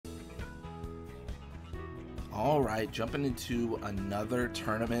All right, jumping into another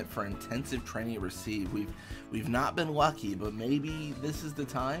tournament for intensive training at Receive. We've not been lucky, but maybe this is the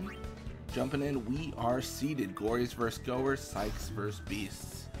time. Jumping in, we are seeded. Glories versus Goers, Sykes versus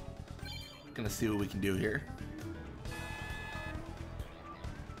Beasts. Gonna see what we can do here.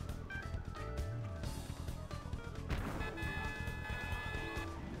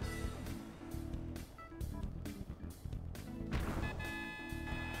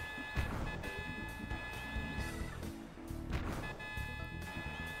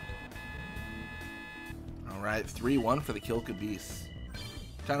 Alright, 3-1 for the Kilka Beasts.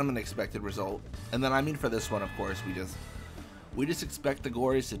 Kind of an expected result. And then, I mean, for this one, of course, we just expect the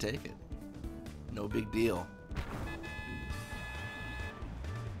Glories to take it. No big deal.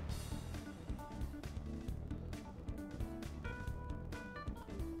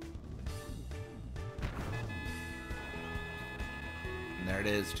 And there it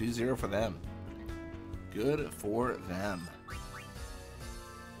is, 2-0 for them. Good for them.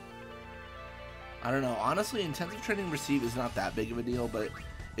 I don't know, honestly, intensive training Receive is not that big of a deal, but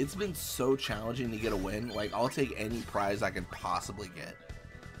it's been so challenging to get a win. Like, I'll take any prize I could possibly get.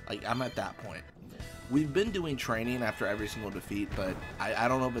 Like, I'm at that point. We've been doing training after every single defeat, but I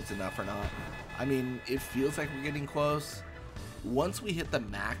don't know if it's enough or not. I mean, it feels like we're getting close. Once we hit the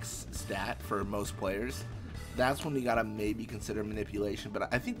max stat for most players, that's when we gotta maybe consider manipulation,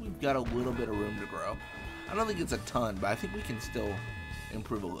 but I think we've got a little bit of room to grow. I don't think it's a ton, but I think we can still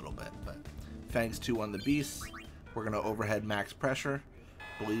improve a little bit, but... Fangs 2 on the Beasts. We're going to overhead max pressure.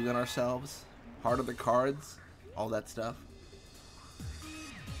 Believe in ourselves. Heart of the cards. All that stuff.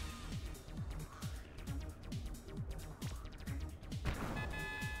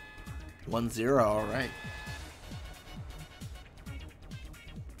 1-0. Alright.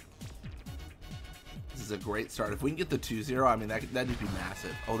 This is a great start. If we can get the 2-0, I mean, that'd just be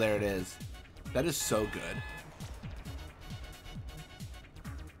massive. Oh, there it is. That is so good.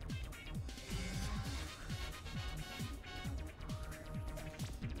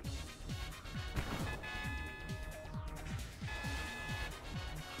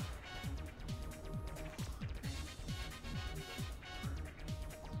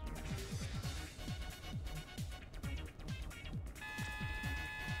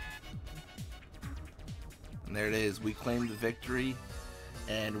 And there it is. We claim the victory,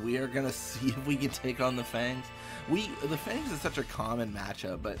 and we are gonna see if we can take on the Fangs. The Fangs is such a common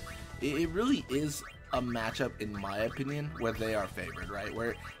matchup, but it really is a matchup, in my opinion, where they are favored, right?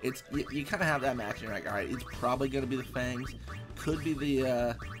 Where it's you kind of have that match, and you're like, all right, it's probably gonna be the Fangs, could be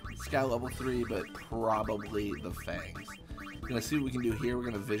the Scout level 3, but probably the Fangs. We're gonna see what we can do here. We're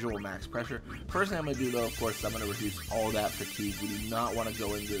gonna visual max pressure. First thing I'm gonna do, though, of course, I'm gonna reduce all that fatigue. We do not want to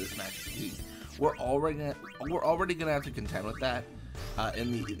go into this match fatigue. We're already gonna have to contend with that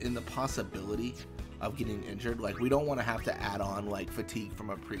in the possibility of getting injured. Like, we don't want to have to add on like fatigue from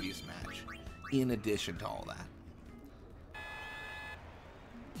a previous match in addition to all that.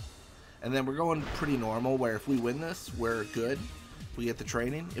 And then we're going pretty normal, where if we win this, we're good. We get the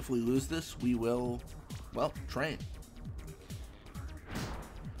training. If we lose this, we will, well, train.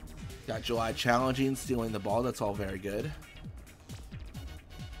 Got July challenging, stealing the ball. That's all very good.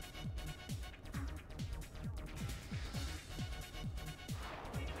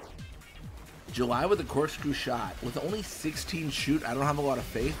 July with a corkscrew shot. With only 16 shoot, I don't have a lot of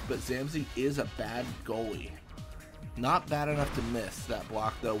faith, but Zamzi is a bad goalie. Not bad enough to miss that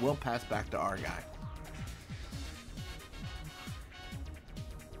block, though. We'll pass back to our guy.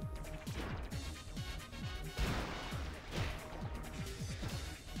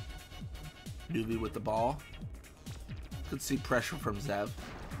 Newbie with the ball. Could see pressure from Zev.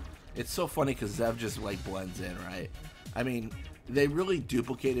 It's so funny because Zev just like blends in, right? I mean, they really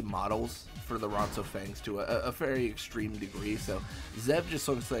duplicated models for the Ronso Fangs to a very extreme degree, so Zev just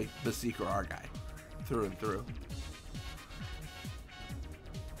looks like the Seeker R guy through and through.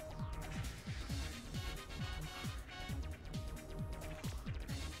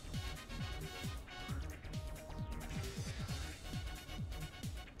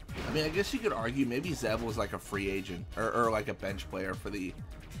 I mean, I guess you could argue maybe Zev was like a free agent or like a bench player for the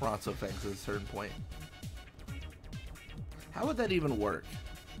Ronso Fangs at a certain point. How would that even work?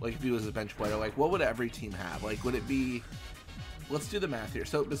 Like, if he was a bench player, like, what would every team have? Like, would it be... Let's do the math here.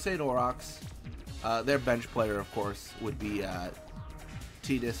 So, Besaid Aurochs, their bench player, of course, would be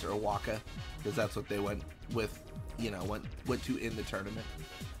Tidus or Waka, because that's what they went with, you know, went to in the tournament.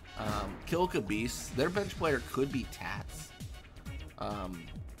 Kilka Beasts, their bench player could be Tats.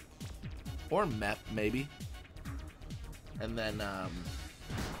 Or Mep, maybe. And then, I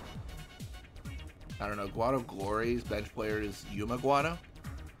don't know, Guado Glory's bench player is Yuma Guado.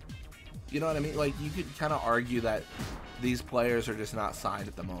 You know what I mean? Like, you could kind of argue that these players are just not signed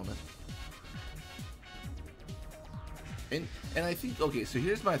at the moment. And I think, okay, so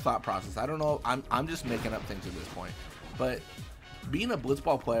here's my thought process. I don't know, I'm just making up things at this point. But being a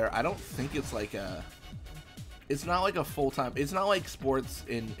Blitzball player, I don't think it's like a, it's not like a full-time, it's not like sports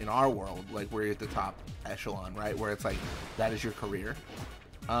in our world, like where you're at the top echelon, right? Where it's like, that is your career.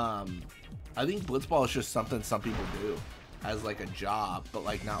 I think Blitzball is just something some people do as like a job, but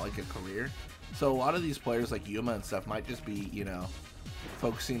like not like a career. So a lot of these players like Yuma and stuff might just be, you know,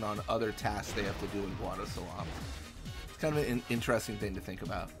 focusing on other tasks they have to do in Guadalajara. It's kind of an interesting thing to think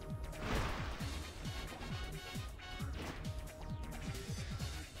about.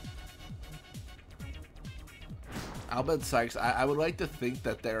 Albed Sykes, I would like to think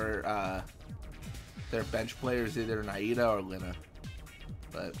that their bench player is either Naida or Lina,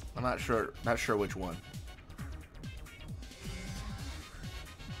 but I'm not sure which one.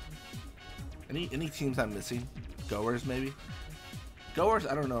 Any teams I'm missing? Goers maybe? Goers,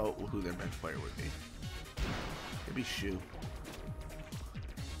 I don't know who their bench player would be. Maybe Shu.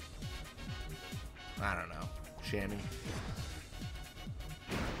 I don't know. Shammy.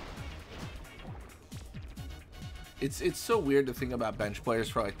 It's so weird to think about bench players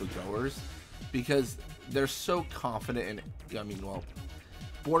for like the goers, because they're so confident in, I mean, well,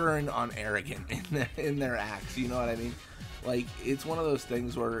 bordering on arrogant in their acts, you know what I mean? Like, it's one of those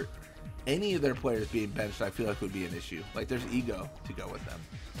things where any of their players being benched, I feel like would be an issue. Like, there's ego to go with them.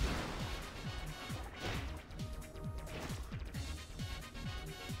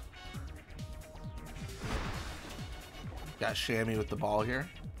 Got Shammy with the ball here.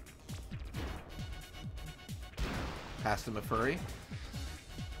 Pass to Mafuri.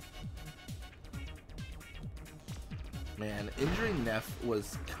 Man, injuring Neff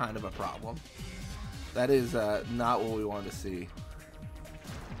was kind of a problem. That is not what we wanted to see.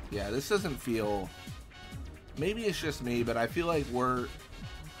 Yeah, this doesn't feel... Maybe it's just me, but I feel like we're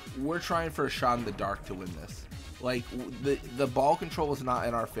trying for a shot in the dark to win this. Like, the ball control is not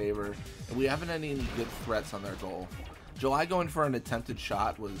in our favor, and we haven't had any good threats on their goal. July going for an attempted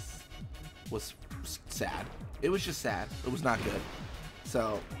shot was sad. It was just sad. It was not good.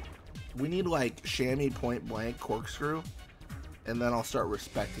 So, we need, like, Shammy point blank corkscrew, and then I'll start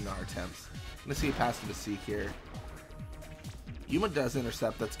respecting our attempts. I'm going to see a pass to the Seek here. Yuma does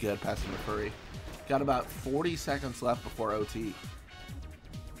intercept. That's good. Pass to Mafuri. Got about 40 seconds left before OT.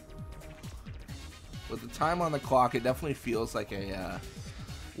 With the time on the clock, it definitely feels like a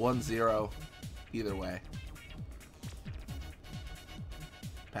 1-0 either way.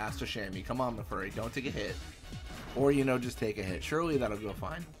 Pass to Shammy. Come on, Mafuri. Don't take a hit. Or, you know, just take a hit. Surely that'll go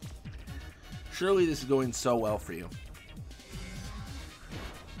fine. Surely this is going so well for you.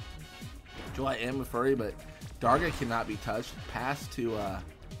 July and Mafuri, but Darga cannot be touched. Pass to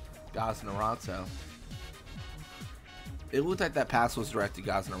Gaznaranzo. It looked like that pass was directed to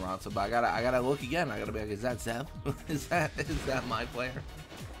Gaznaranzo, but I gotta look again. I gotta be like, is that Zev? is that my player?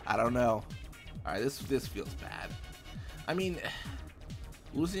 I don't know. All right, this feels bad. I mean,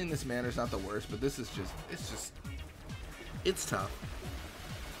 losing in this manner is not the worst, but this is just it's tough.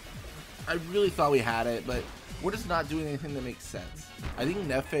 I really thought we had it, but we're just not doing anything that makes sense. I think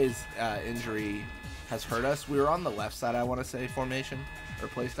Nefe's injury has hurt us. We were on the left side, I want to say, formation or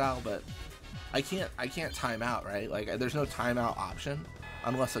playstyle, but I can't time out, right? Like, there's no timeout option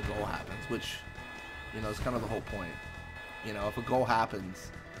unless a goal happens, which, you know, is kind of the whole point. You know, if a goal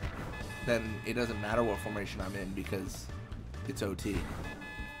happens, then it doesn't matter what formation I'm in because it's OT.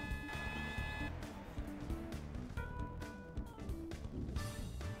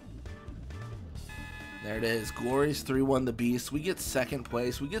 There it is. Glory's 3-1 the Beast. We get second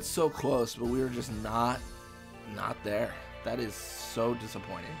place. We get so close, but we were just not there. That is so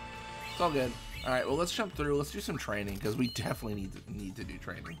disappointing. It's all good. All right, well, let's jump through. Let's do some training because we definitely need to do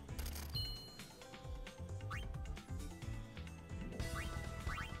training.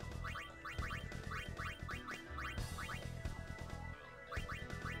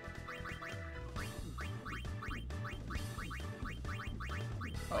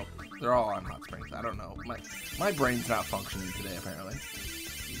 Oh, they're all on hot springs. I don't know. My brain's not functioning today, apparently.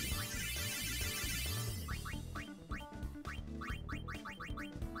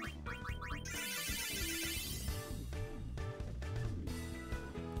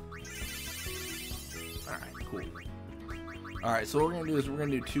 Alright, so what we're going to do is we're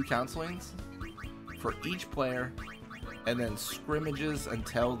going to do 2 counselings for each player and then scrimmages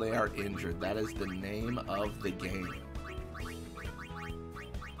until they are injured. That is the name of the game.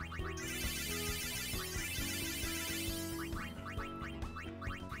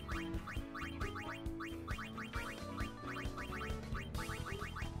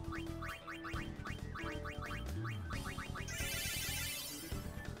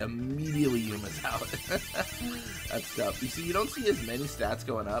 immediately Yuma's out. That's tough. You see, you don't see as many stats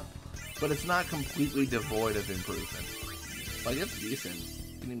going up, but it's not completely devoid of improvement. Like, it's decent.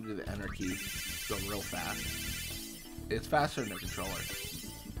 You can even do the enter key, go real fast. It's faster than the controller.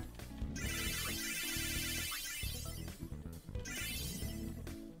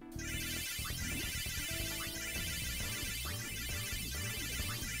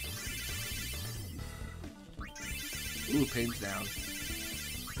 Ooh, Pain's down.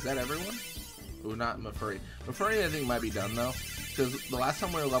 Is that everyone? Ooh, not Mafuri. Mafuri, I think, might be done, though. Because the last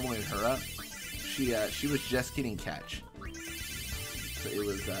time we were leveling her up, she was just getting catch. So it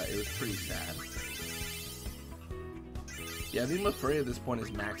was pretty sad. Yeah, I think Mafuri at this point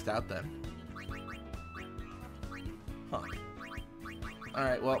is maxed out then. Huh.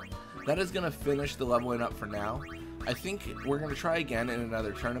 Alright, well, that is going to finish the leveling up for now. I think we're going to try again in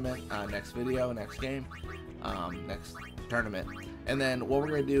another tournament, next video, next game. Next tournament, and then what we're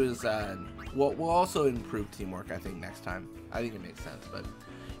gonna do is we'll also improve teamwork, I think, next time. I think it makes sense. But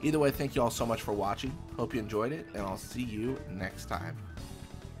either way, thank you all so much for watching. Hope you enjoyed it, and I'll see you next time.